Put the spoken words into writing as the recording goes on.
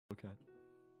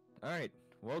Alright,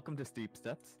 welcome to Steep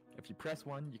Steps. If you press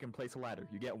 1, you can place a ladder.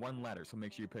 You get 1 ladder, so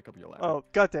make sure you pick up your ladder. Oh,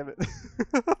 god damn it.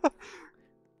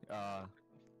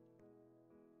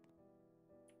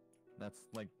 That's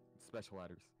like special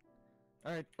ladders.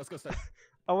 Alright, let's go start.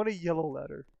 I want a yellow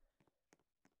ladder.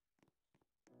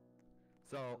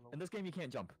 So, in this game you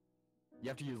can't jump. You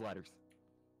have to use ladders.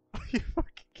 Are you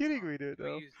fucking kidding me, dude? Can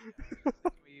No. we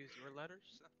use your letters?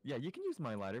 Yeah, you can use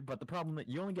my ladder, but the problem is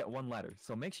you only get 1 ladder,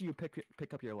 so make sure you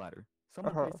pick up your ladder.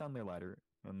 Someone place down their ladder,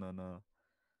 and then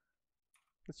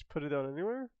Let's put it down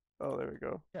anywhere? Oh, there we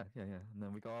go. yeah, and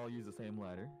then we can all use the same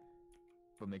ladder,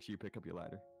 but make sure you pick up your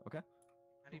ladder, okay?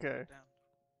 How do you put Okay. it down?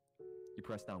 You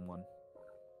press down 1.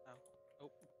 Oh.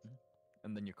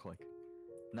 And then you click.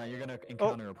 Now you're gonna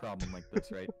encounter a problem like this,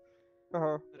 right?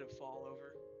 Uh-huh. Let it fall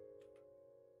over.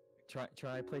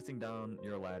 Try placing down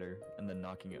your ladder and then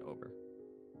knocking it over.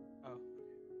 Oh.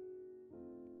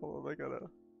 Hold on, I gotta...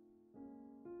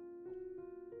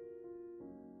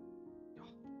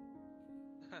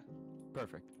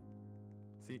 Perfect.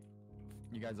 See,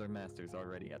 you guys are masters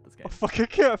already at this game. Oh, fuck, I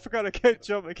can't. I forgot I can't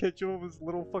jump. I can't jump over this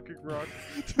little fucking rock.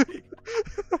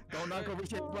 Don't knock over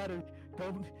Shane's ladder.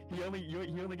 Don't. He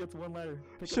only gets 1 ladder.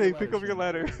 Shane, pick up your Shane.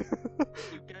 ladder.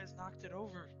 You guys knocked it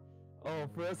over. Oh,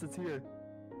 for us it's here.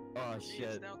 Oh See, shit.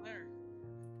 it's down there.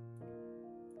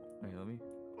 Wait, let me.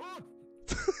 Oh!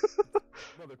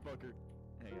 Motherfucker.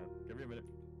 Hang on. Give me a minute.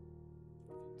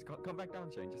 Just come back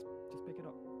down, Shane. Just pick it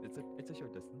up. It's a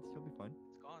short distance. You'll be fine.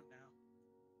 It's gone now.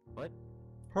 What?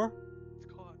 Huh?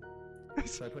 It's gone.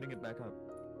 Try putting it back up.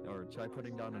 Or try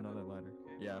putting down another ladder.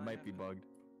 Okay, Yeah, it fine, might be bugged.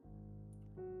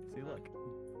 See, look.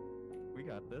 We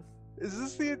got this. Is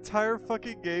this the entire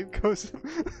fucking game, Kozen?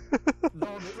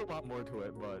 No, there's a lot more to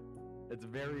it, but it's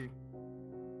very...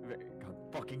 God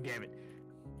fucking damn it.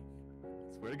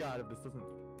 Swear to God, if this doesn't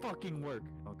fucking work.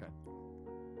 Okay.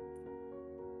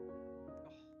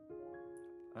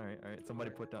 Alright, somebody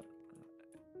put down...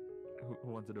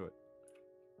 Who wants to do it?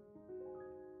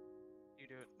 You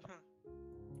do it.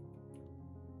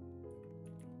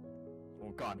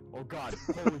 Oh god,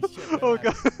 holy shit. that Oh happened.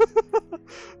 god.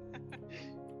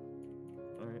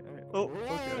 Alright. Oh,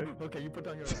 okay. Okay, you put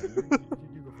down your ladder.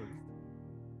 You go first.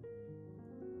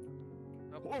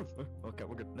 Oh, okay,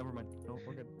 we're good. Never mind. No,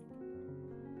 we're good.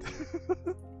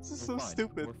 This is We're so fine.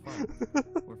 stupid. We're fine.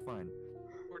 We're fine.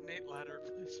 Coordinate ladder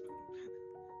placement.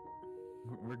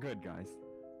 We're good, guys.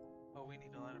 Oh, we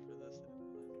need a ladder for this.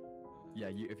 Yeah,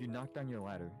 if you knock down your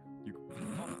ladder, you...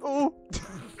 Oh!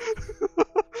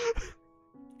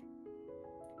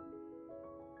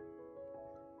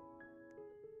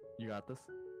 You got this?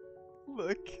 I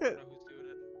I can't. don't know who's doing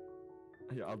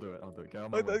it. Yeah, I'll do it. Get on I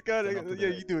my way. got Get it. up to Yeah,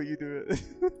 the- you do it.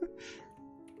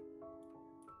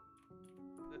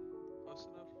 Close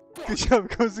enough? Good job,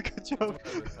 Kozen. Good job.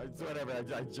 It's whatever.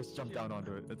 I just jumped down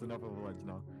onto it. It's enough of a ledge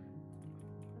now.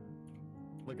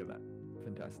 Look at that.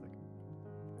 Fantastic.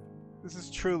 This is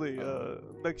truly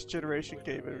next generation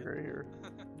gaming right here.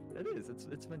 It is.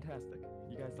 It's fantastic.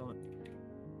 You guys don't...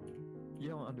 You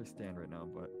don't understand right now,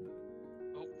 but...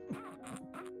 Oh.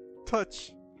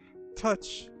 Touch.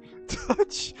 Touch.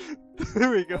 Touch.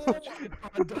 There we go. Oh my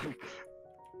God, Doug. Hang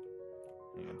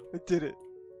on. I did it.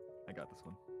 I got this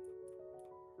one.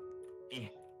 Eh.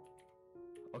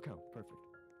 Okay, perfect.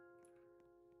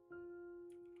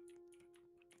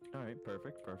 Alright,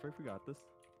 perfect. We got this.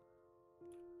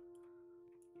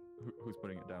 Who's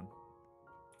putting it down?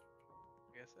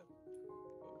 I guess so.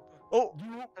 Oh!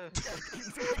 You.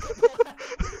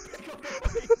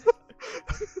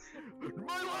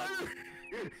 My ladder!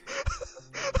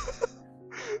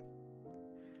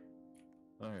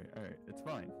 Alright.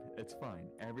 It's fine.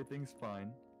 Everything's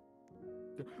fine.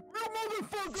 You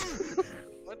motherfucker!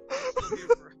 What? Still here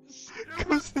for us. You're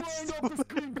Goes flying in off the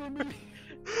screen for me!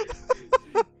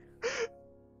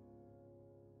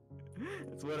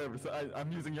 It's whatever. So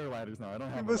I'm using your ladders now. I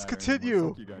don't have We a must ladder anymore. continue.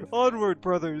 Fuck you guys. Onward,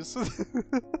 brothers. I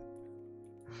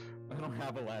don't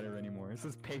have a ladder anymore. It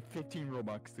says pay 15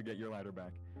 Robux to get your ladder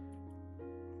back.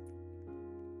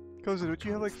 Kozen, don't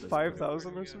you have like This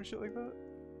 5,000 or some shit like that?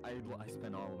 I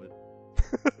spent all of it.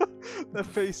 That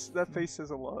face says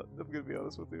a lot. I'm gonna be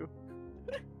honest with you.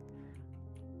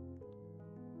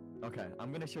 Okay,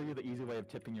 I'm gonna show you the easy way of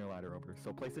tipping your ladder over.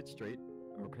 So place it straight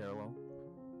or parallel,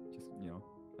 just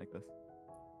like this,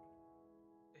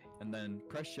 and then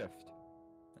press shift,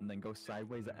 and then go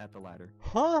sideways at the ladder.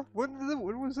 Huh? When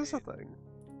was this a thing?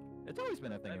 It's always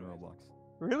been a thing in Roblox.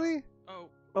 Really? Oh.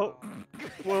 Oh.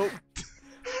 Whoa.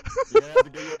 You're gonna have to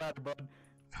get your ladder, bud.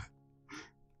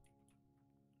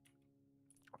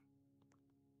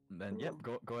 And then yep,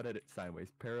 go at it sideways,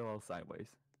 parallel sideways.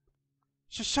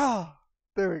 Shasha!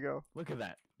 There we go. Look at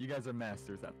that. You guys are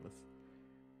masters at this.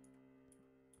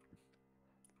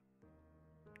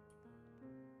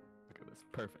 Look at this.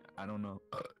 Perfect. I don't know.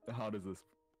 How does this...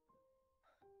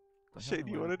 Shay,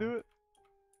 do you want to do it?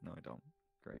 No, I don't.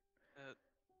 Great.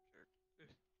 Sure.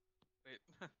 Wait.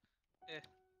 Eh.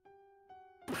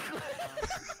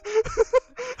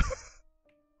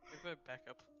 Maybe I back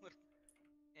up a little.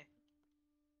 Eh.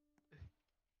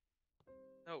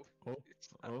 No. Oh, It's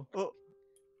not. oh. Oh,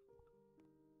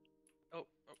 Oh.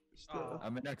 just, Oh.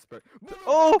 I'm an expert.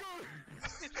 Oh!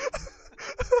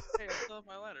 Hey, I still have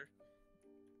my ladder.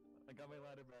 I got my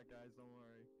ladder back, guys. Don't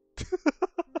worry.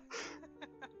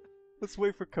 Let's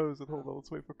wait for Kozen. Hold on, let's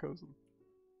wait for Kozen.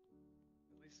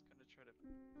 At least gonna try to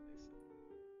place it.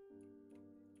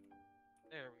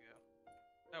 There we go.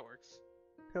 That works.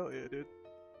 Hell yeah, dude.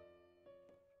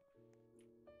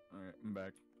 Alright, I'm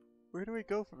back. Where do we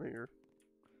go from here?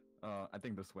 I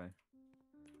think this way.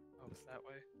 Oh, Just- that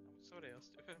way. What's somebody else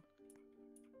doing?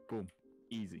 Boom.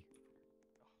 Easy.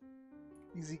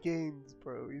 Easy gains,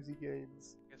 bro. Easy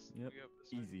gains. Guess Yep. we go up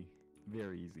this way. Easy.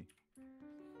 Very easy.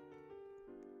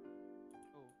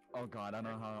 Oh, Oh god, I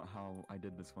don't know how I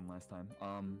did this one last time.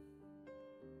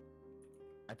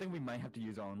 I think we might have to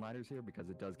use our own ladders here because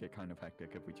it does get kind of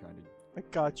hectic if we try to... I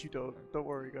got you, don't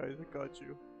worry, guys. I got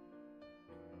you.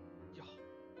 yeah.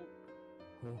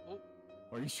 Oh. Oh,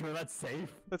 Are you sure that's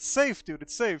safe? That's safe, dude.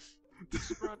 It's safe.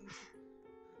 run.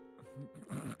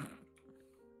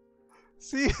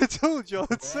 See, I told y'all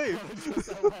it's safe.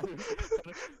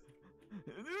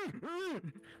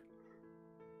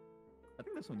 I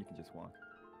think this one you can just walk.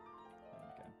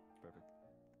 Okay, perfect.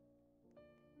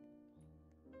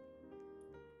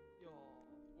 Yo.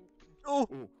 Oh,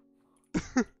 Ooh.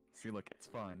 See, look, it's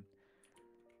fun.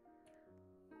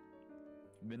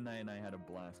 Midnight and I had a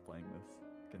blast playing this.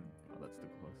 Oh, that's too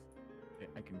close.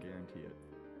 I can guarantee it.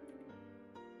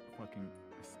 Fucking,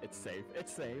 it's safe.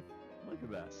 It's safe. Look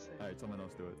at that. It's safe. All right, someone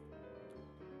else do it.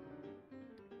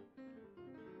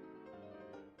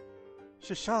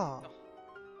 Shisha. No.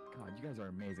 God, you guys are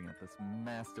amazing at this.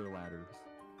 Master ladders.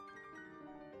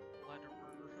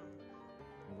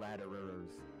 Ladder.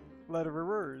 Ladderers.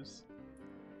 Ladderers.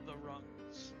 The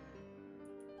rungs.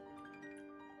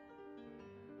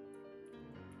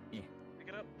 Yeah. Pick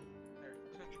it up. There.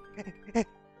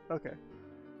 Okay.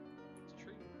 It's a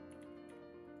tree.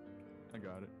 I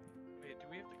got it. Wait, do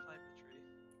we have to climb the tree?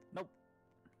 Nope.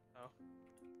 Oh.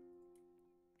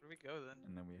 Where do we go then?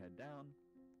 And then we head down.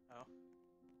 Oh.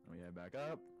 And we head back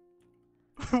up.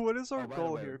 What is our Oh, by the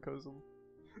goal way- here, Kozen?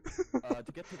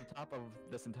 To get to the top of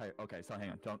this entire... Okay, so hang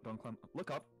on. Don't climb.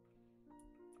 Look up.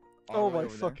 All Oh the way my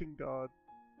over there. fucking god.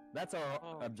 That's our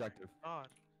Oh my objective. God,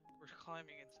 we're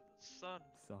climbing into the sun.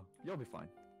 So, you'll be fine.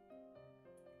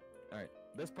 Alright,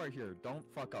 this part here, don't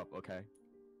fuck up, okay?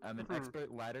 I'm an Mhm.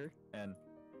 expert ladder, and...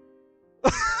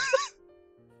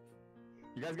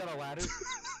 You guys got a ladder?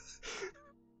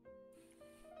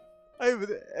 I am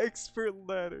an expert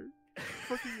ladder.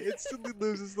 Fucking instantly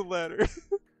loses the ladder.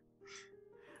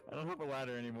 I don't have a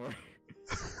ladder anymore.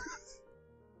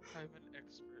 I'm an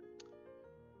expert.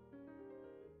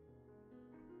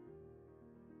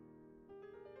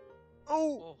 Oh,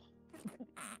 Oh.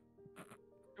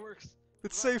 It works.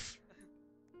 it's Run. safe.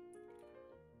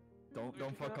 Don't pick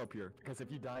it fuck up? up here, because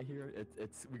if you die here,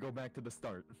 we go back to the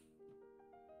start.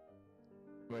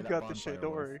 Where You that got this shit, bonfire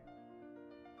don't was. worry.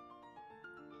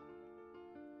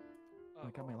 I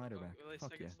got my ladder back. At least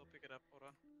Fuck I can yeah. still pick it up. Hold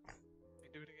on. Let me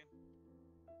do it again.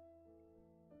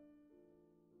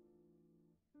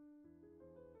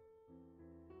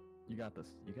 You got this.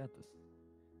 You got this.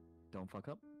 Don't fuck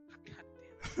up. God damn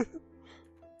it.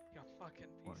 You fucking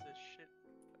piece What? of shit.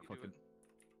 You Fucking- do it.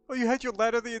 Oh, you had your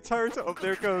ladder the entire time. Oh,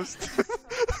 there it goes. Fucking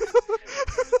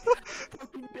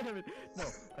damn it! No,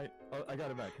 I got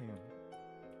it back. Hang on.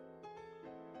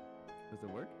 Does it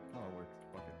work? Oh, it works.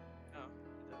 Fuck it. Oh,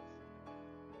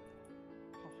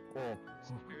 it does. Oh.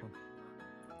 So weird.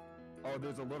 Oh,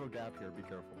 there's a little gap here. Be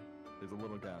careful. There's a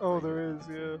little gap. Oh, right there here. is,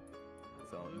 yeah.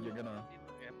 So you're gonna.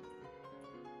 Yep.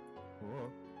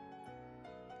 Whoa.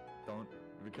 Don't.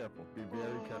 Be careful. Be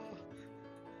very Oh. careful.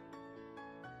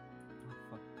 Oh,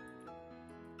 fuck.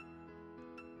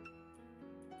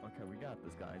 Okay, we got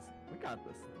this, guys. We got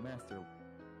this. Master.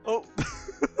 Oh.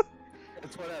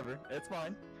 It's whatever. It's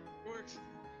fine. It works.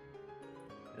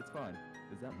 It's fine.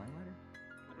 Is that my ladder?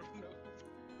 I don't know.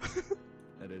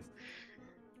 It is.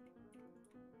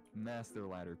 Master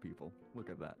ladder, people. Look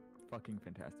at that. Fucking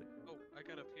fantastic. Oh, I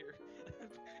got up here. I I'm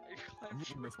climbed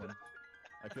using this straight one.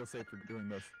 I feel safer doing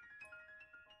this.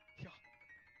 Yeah.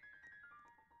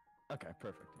 Okay,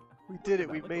 perfect. We did it,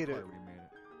 Look we at that, made look it. how far we made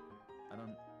it. I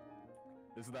don't...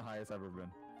 This is the highest I've ever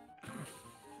been.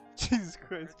 Jesus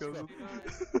Christ, Alright, Kozen. 69.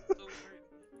 So weird.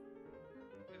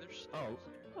 Hey, there's stairs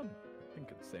Oh, here. I think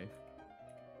it's safe.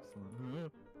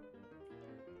 So,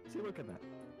 see, look at that.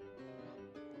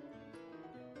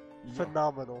 Yeah.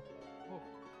 Phenomenal. Whoa.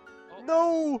 Oh,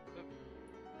 No!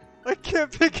 I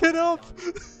can't pick it up!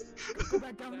 Go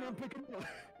back down there and pick it up.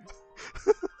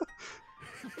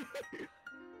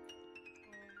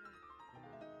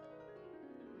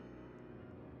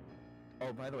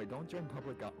 Oh, by the way, don't join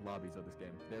public lobbies of this game.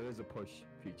 There is a push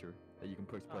feature that you can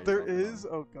push players. There up and is?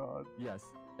 on. Oh god. Yes,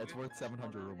 it's worth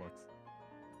 700 Robux.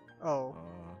 Oh.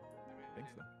 I think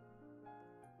so.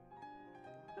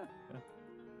 Yeah.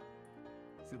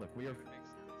 See, look, we are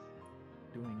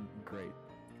doing great.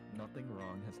 Nothing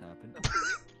wrong has happened.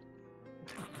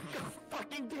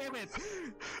 Fucking damn it!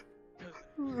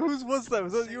 Whose was that?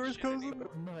 Was that yours, Kozen? That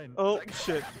was mine. Oh,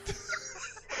 shit.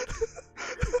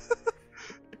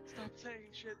 Stop saying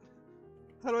shit.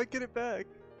 How do I get it back?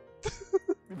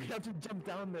 We have to jump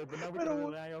down there, but now we I gotta don't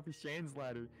want- rely off of Shane's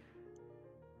ladder.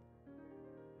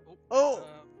 Oh!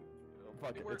 Oh,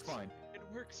 fuck it, works. it's fine. It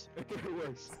works. It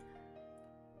works.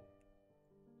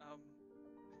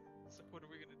 So what are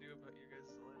we gonna do about your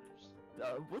guys' ladders?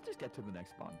 We'll just get to the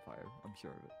next bonfire. I'm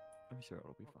sure of it. I'm sure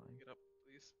it'll be fine. Get up,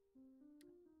 please.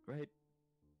 Right?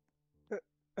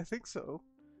 I think so.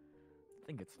 I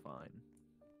think it's fine.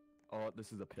 Oh,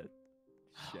 this is a pit.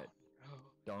 Shit.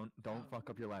 Oh, Don't fuck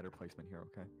up your ladder placement here,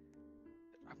 okay?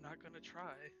 I'm not gonna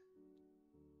try.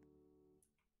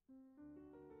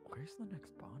 Where's the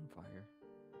next bonfire?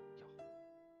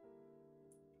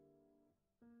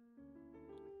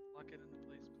 Lock it into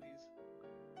place, please.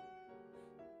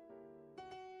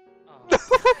 Oh.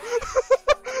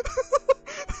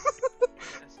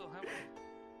 I still have it.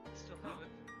 I still have it.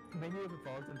 Maybe if it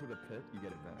falls into the pit, you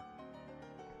get it back.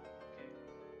 Okay.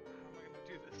 How am I gonna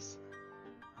do this?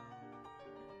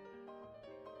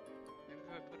 Maybe if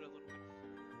I put a little bit of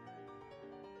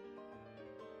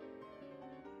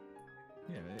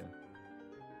Yeah.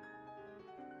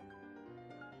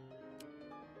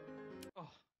 Oh,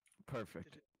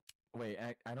 Perfect. did it. Wait,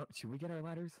 I don't. Should we get our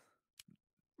ladders?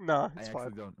 Nah, I it's actually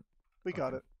fine. don't. We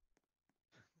got okay. it.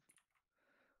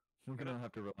 We're gonna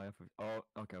have to rely off of.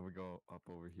 Oh, okay. We go up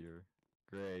over here.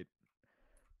 Great.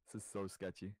 This is so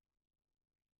sketchy.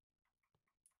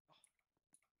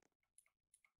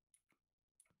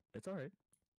 It's alright.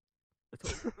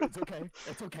 It's okay.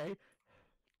 It's okay.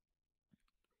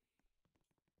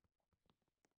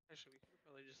 Actually, we could have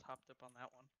probably just hopped up on that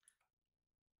one.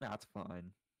 That's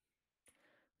fine.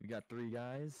 We got 3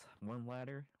 guys, 1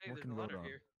 ladder. Hey, what there's can a go ladder wrong?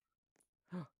 here.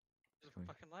 There's a Wait.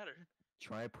 fucking ladder.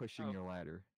 Try pushing Oh. your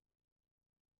ladder.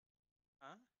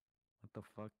 Huh? What the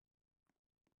fuck?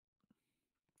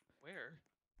 Where?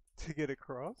 To get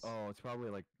across? Oh, it's probably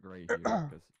like right here.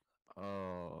 Cause,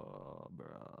 oh,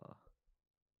 bruh.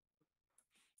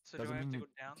 So Doesn't do I have mean to you-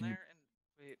 go down do you- there and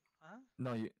wait? Huh?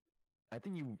 No, I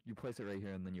think you place it right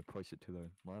here and then you push it to the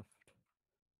left.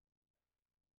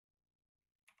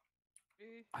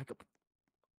 Maybe? I could.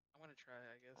 I'm gonna try,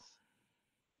 I guess.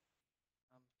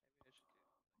 Maybe I should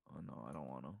do. Oh no, I don't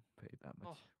want to pay that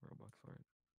much Robux for it.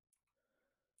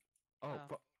 Oh,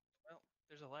 Well,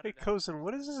 there's a ladder Hey, down. Kozen,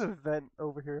 what is this event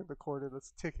over here in the corner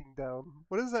that's ticking down?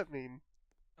 What does that mean?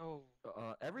 Oh,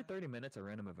 every 30 minutes a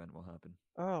random event will happen.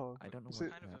 Oh, I don't know is what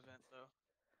it- kind of happens. event though.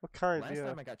 what kind? Last Yeah.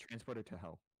 time I got transported to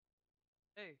hell.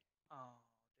 Hey. Oh.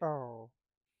 damn. Oh.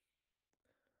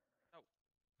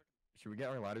 Should we get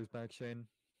our ladders back, Shane?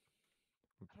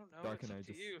 I don't know. Dark It's and up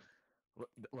I to you.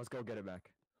 Let's go get it back.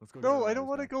 Let's go. No, I don't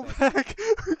want to go back.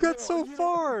 We got so you know-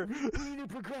 far. We need to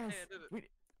progress. Hey, I did it.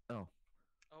 Oh.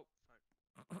 Oh,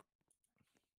 fuck.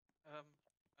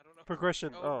 I don't know.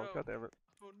 Progression. Oh, Oh, no. god damn it.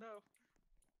 Oh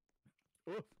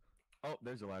no. Oof. Oh,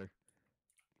 there's a ladder.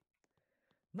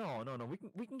 No,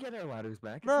 we can get our ladders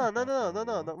back. It's No, not no, that no, far no, of a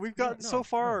no, walk. no. We've No, gotten no, so no.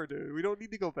 far, dude. We don't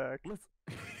need to go back. Let's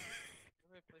Where do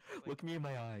I place it? Like, look me in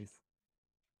my eyes.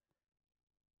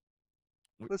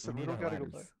 Listen, we need don't our gotta go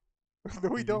ladders. No,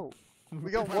 we We- don't. We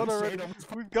got Shane one already.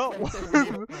 almost We've got fucking one. said we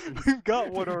need our ladders. We've got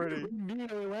one already. We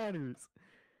need our ladders.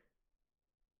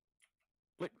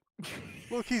 Wait.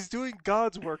 Look, he's doing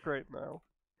God's work right now.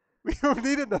 We don't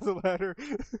need another ladder.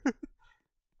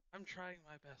 I'm trying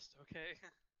my best, okay?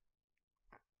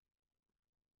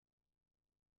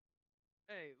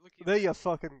 Hey, looky There you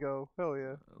fucking go. Hell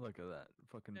yeah. Look at that.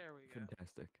 Fucking There we go.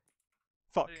 fantastic.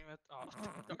 Fuck. Didn't even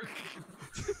have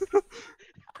to-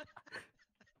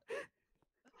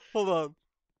 Hold on.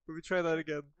 Let me try that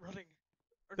again. Running.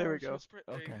 Or There no, we should go. sprint.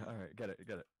 There you Okay, go. alright, get it.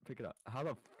 Pick it up. How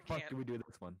the fuck can't. do we do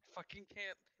this one? Fucking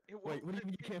can't. It won't Wait, what do you let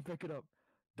mean you me. can't pick it up?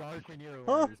 Dark when you're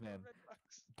Huh? ladders, man. Red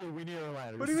box. Dude, we need our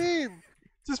ladders. What do you mean?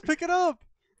 Just pick it up.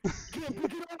 Can't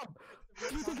pick it up.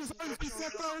 Do you think his arms reach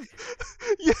that far?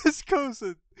 Yes,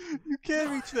 Kozen. You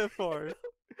can reach that far.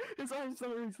 His arms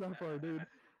don't reach that far, dude.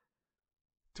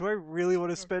 Do I really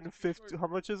want to spend 50? How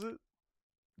much is it?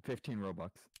 15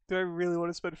 Robux. Do I really want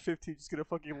to spend 15 just get a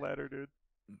fucking ladder, dude?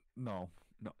 No,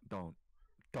 don't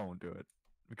do it,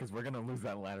 because we're gonna lose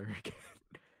that ladder again.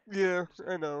 Yeah,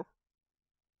 I know.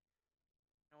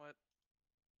 You know what?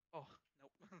 Oh,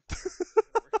 nope. Didn't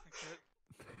work like that.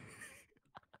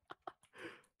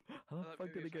 How the I thought fuck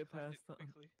maybe did it if I get climbed past it the?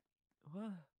 quickly.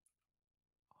 What?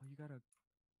 Oh, you gotta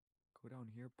go down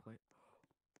here. Play.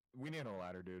 We need a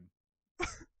ladder, dude.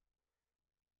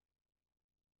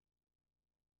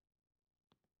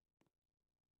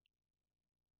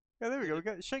 Yeah, there we go.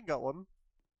 Shane got one.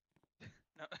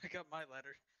 No, I got my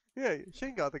ladder. Yeah,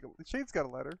 Shane's got a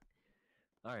ladder.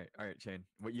 All right, Shane.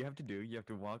 What you have to do? You have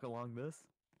to walk along this.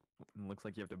 It looks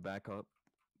like you have to back up.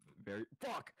 Very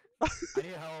fuck. I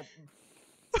need help.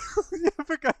 Yeah, I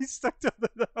forgot he's stuck down there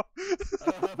now. I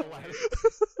don't have a ladder.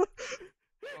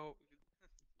 Oh,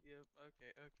 yep.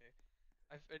 Okay.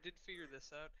 I did figure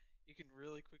this out. You can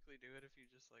really quickly do it if you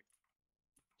just like,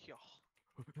 yeah.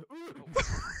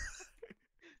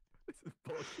 This is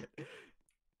bullshit.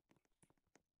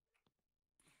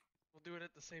 We'll do it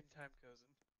at the same time,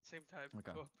 Kozen. Same time.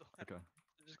 Okay. Go up the ladder. Okay.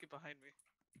 And just get behind me.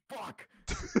 Fuck.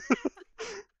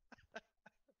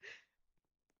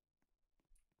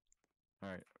 All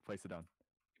right, place it down.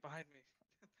 Get behind me.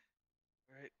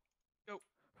 Alright. Go.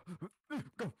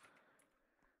 Go.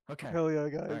 Okay. Hell yeah,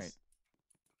 guys. All right.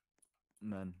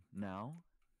 And then now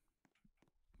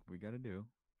we gotta do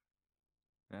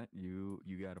that. You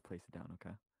gotta place it down,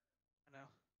 okay? I know.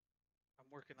 I'm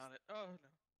working on it. Oh no.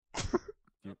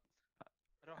 You- I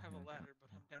don't have a Okay, ladder, but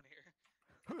I'm down here.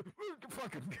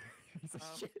 Fucking piece of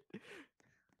shit.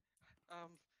 How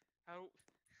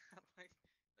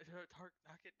do I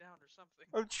knock it down or something?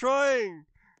 I'm trying.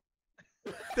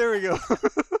 There we go.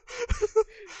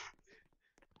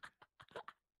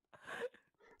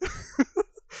 This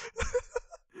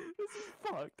is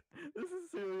fucked. This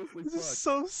is seriously This fucked. is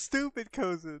so stupid,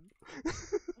 Kozen.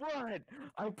 What?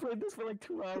 I played this for like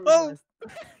 2 hours. Oh!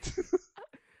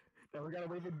 Now we gotta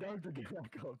wait for Doug to get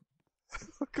back up.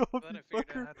 Go, But then I figured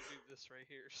fucker. out how to do this right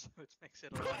here, so it makes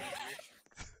it a lot easier.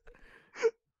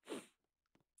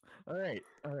 Alright,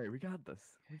 we got this.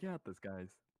 We got this, guys.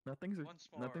 Nothing's Once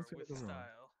more nothing's gonna with go wrong.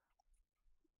 style.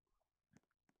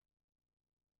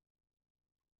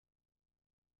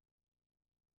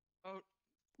 Oh.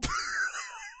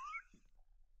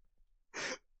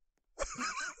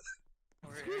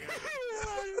 Alright,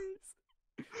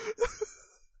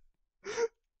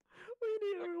 We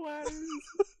need our ladders.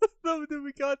 No, dude,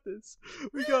 we got this.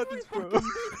 We got this, bro.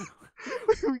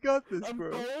 We got this, I'm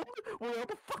bro. cold. We're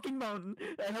up a fucking mountain.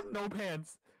 I have no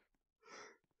pants.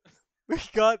 We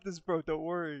got this, bro. Don't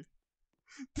worry.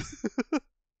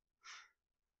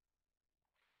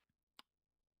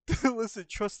 Listen,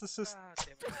 trust the system. Ah,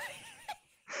 damn it.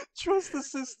 Trust the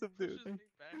system, dude. Pushes me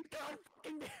back. God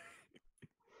fucking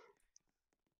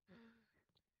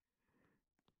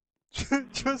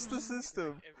Trust the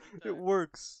system. Every It time.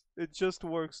 works. It just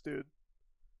works, dude.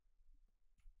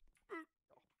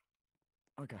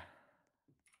 Okay.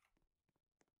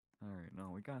 Alright,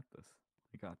 no, we got this.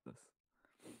 We got this.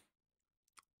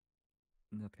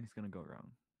 Nothing's gonna go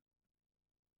wrong.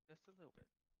 Just a little bit.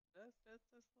 Just a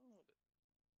little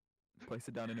bit. Place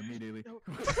it down and immediately. No.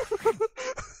 I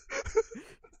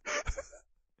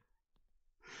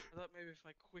thought maybe if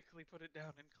I quickly put it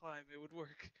down and climb, it would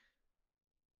work.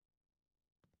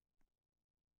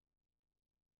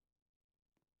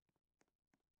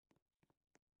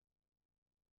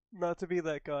 Not to be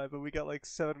that guy, but we got like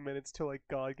 7 minutes till like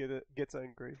God gets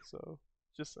angry. So,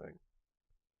 just saying.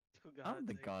 I don't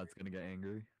think God's gonna get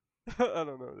angry. I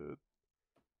don't know, dude.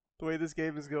 The way this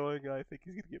game is going, I think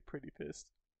he's gonna get pretty pissed.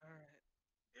 Alright.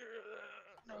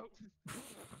 No.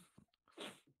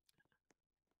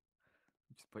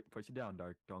 Just push it down,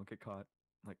 Dark. Don't get caught.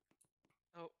 Like,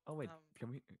 oh wait, can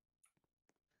we?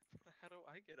 How do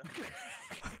I get up?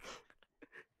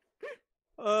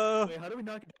 Wait, how do we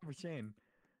knock it down for Shane?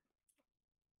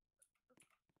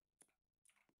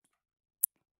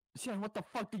 Shane, what the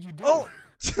fuck did you do? Oh!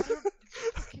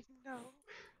 Fucking no.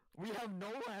 We have no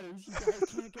ladders. You guys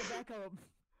can't get back up.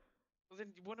 Well,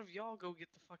 then one of y'all go get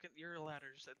the fucking your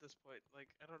ladders at this point. Like,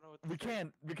 I don't know what. We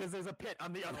can't because there's a pit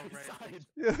on the other right, side.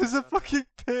 Yeah, there's a fucking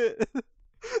pit.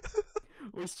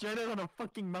 We're stranded on a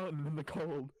fucking mountain in the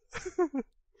cold. Is it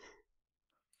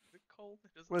cold?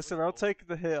 It doesn't Listen, look I'll cold. take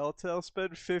the hit. I'll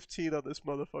spend 15 on this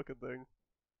motherfucking thing.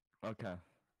 Okay.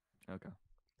 Okay.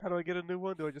 How do I get a new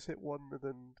one? Do I just hit 1 and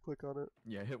then click on it?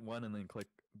 Yeah, hit 1 and then click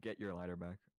get your ladder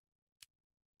back.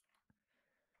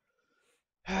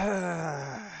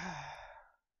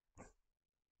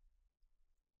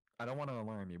 I don't want to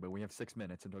alarm you, but we have 6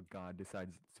 minutes until God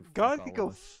decides to God fuck can all go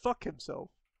of us. fuck himself.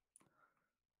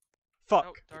 No,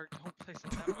 Fuck. Dark, don't place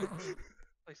it that way.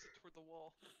 Place it toward the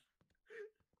wall.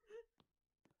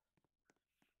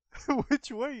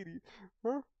 Which way?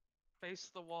 Huh? Face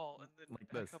the wall and then Like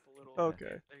back this. up a little. Okay.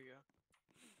 Yeah, there you go.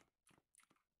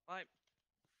 Climb.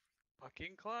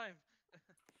 Fucking climb.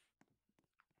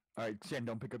 Alright, Shen,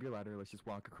 don't pick up your ladder. Let's just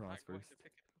walk I'm across not going first. to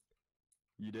pick it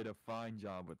up. You did a fine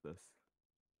job with this.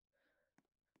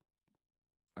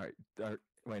 Alright,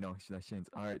 wait, no, that's Shane's.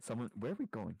 Alright, someone, where are we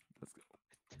going? Let's go.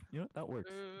 You know what? That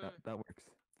works. That works.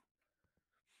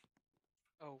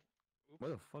 Oh. Oops. Where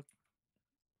the fuck?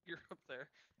 You're up there.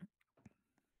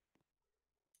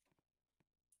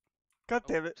 God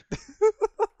Oh. damn it. You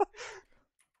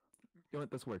know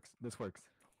what? This works. This works.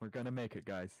 We're gonna make it,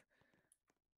 guys.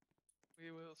 We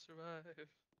will survive.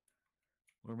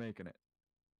 We're making it.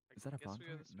 I Is that a guess we go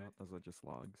bonfire? this No, way? those are just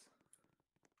logs.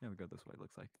 Yeah, we go this way,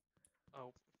 looks like.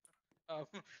 Oh. I'm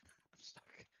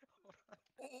stuck. Hold on.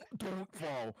 Oh, don't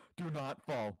fall! Do not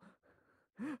fall!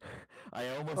 I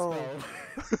almost Oh.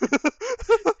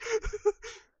 fell.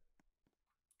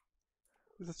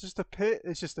 Is it just a pit?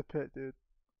 It's just a pit, dude.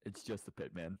 It's just a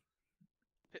pit, man.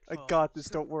 I Pitfall. got this,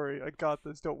 don't worry. I got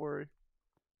this, don't worry.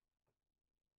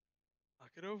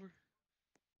 Knock it over.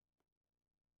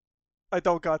 I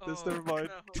don't got this, Oh, never mind.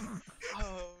 No.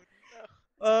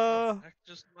 Oh no. Back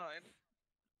just mine.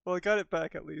 Well, I got it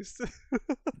back at least.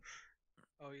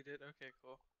 Oh, you did? Okay,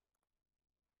 cool.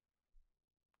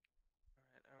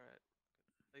 Alright.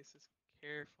 Place this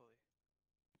carefully.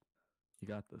 You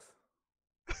got this.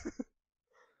 Oh.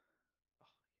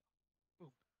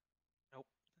 Boom. Nope.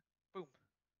 Boom.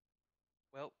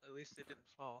 Well, at least it didn't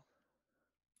fall.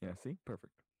 Yeah, see?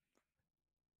 Perfect.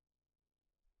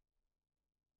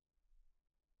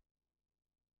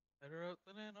 Better out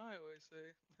than in, I always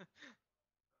say.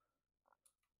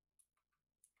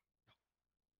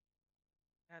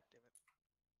 God damn it.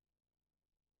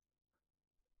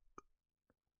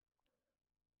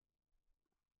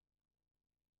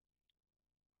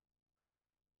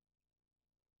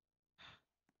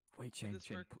 Wait, Did Shane, this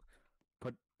Shane, work?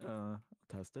 put,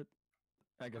 test it.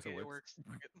 I guess Okay, it it works. works.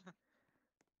 Fuck it.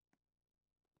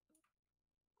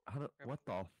 What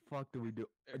the fuck do we do?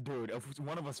 There. Dude, if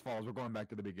one of us falls, we're going back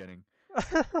to the beginning. Oh,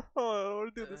 I don't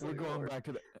want to do this We're anymore. going back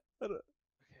to the, I don't-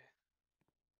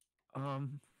 Okay.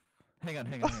 hang on,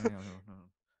 hang on. Hang on.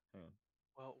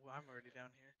 Well, I'm already down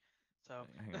here. So.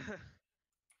 Hang on.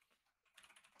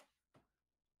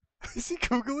 Is he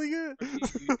googling Are you it?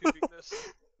 YouTubing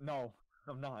this? No,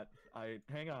 I'm not.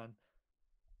 Hang on.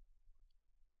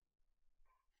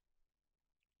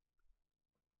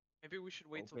 Maybe we should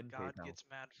wait till Open God PayPal. gets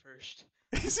mad first.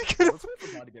 Is he gonna? Let's wait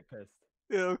for God to get pissed.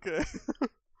 Yeah, okay.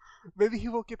 Maybe he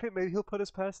won't get paid. Maybe he'll put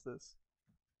us past this.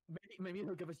 Maybe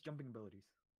he'll give us jumping abilities.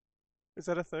 Is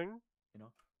that a thing? You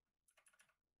know?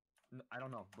 I don't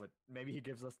know, but maybe he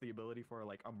gives us the ability for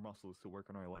like our muscles to work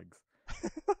on our legs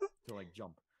to like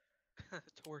jump.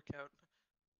 To work out.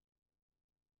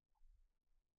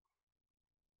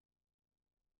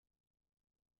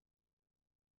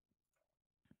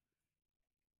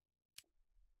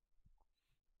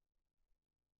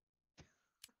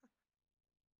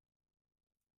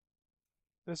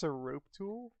 There's a rope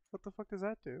tool? What the fuck does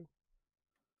that do?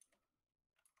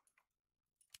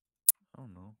 I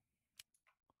don't know.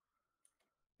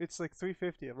 It's like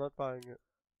 $3.50. I'm not buying it.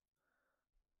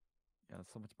 Yeah,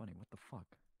 that's so much money. What the fuck?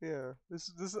 Yeah,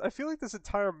 this. I feel like this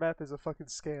entire map is a fucking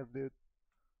scam, dude.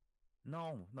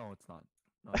 No, it's not.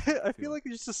 No, it's not. I feel like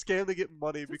it's just a scam to get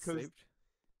money Is it because. saved?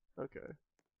 Okay.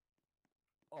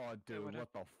 Oh, dude, what what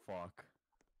the fuck?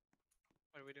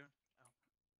 What are we doing?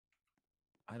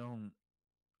 I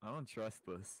don't trust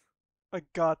this. I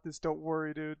got this. Don't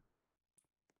worry, dude.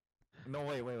 No,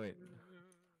 wait.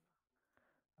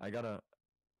 I gotta.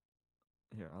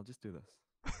 Here, I'll just do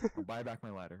this. I'll buy back my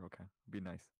ladder. Okay, be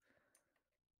nice.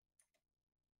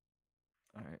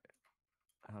 All right.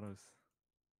 How does?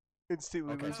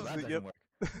 Instantly Okay, so loses that the doesn't yep.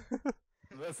 work.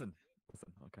 Listen.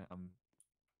 Okay,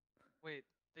 Wait,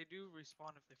 they do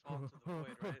respawn if they fall into the void,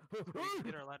 right? So we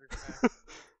can get our ladders back.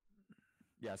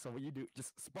 Yeah. So what you do?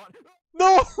 Just spawn.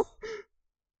 No!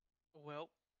 Well,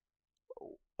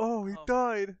 Oh, he Oh.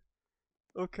 died.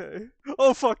 Okay.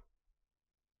 Oh fuck.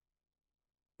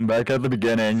 Back at the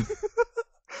beginning.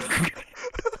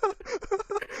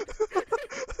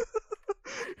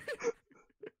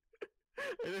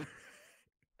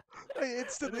 I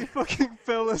instantly fucking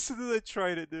fell as soon as I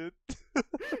tried it, dude. I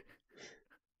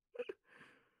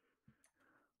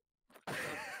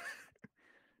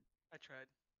tried.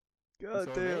 God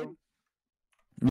So I made damn.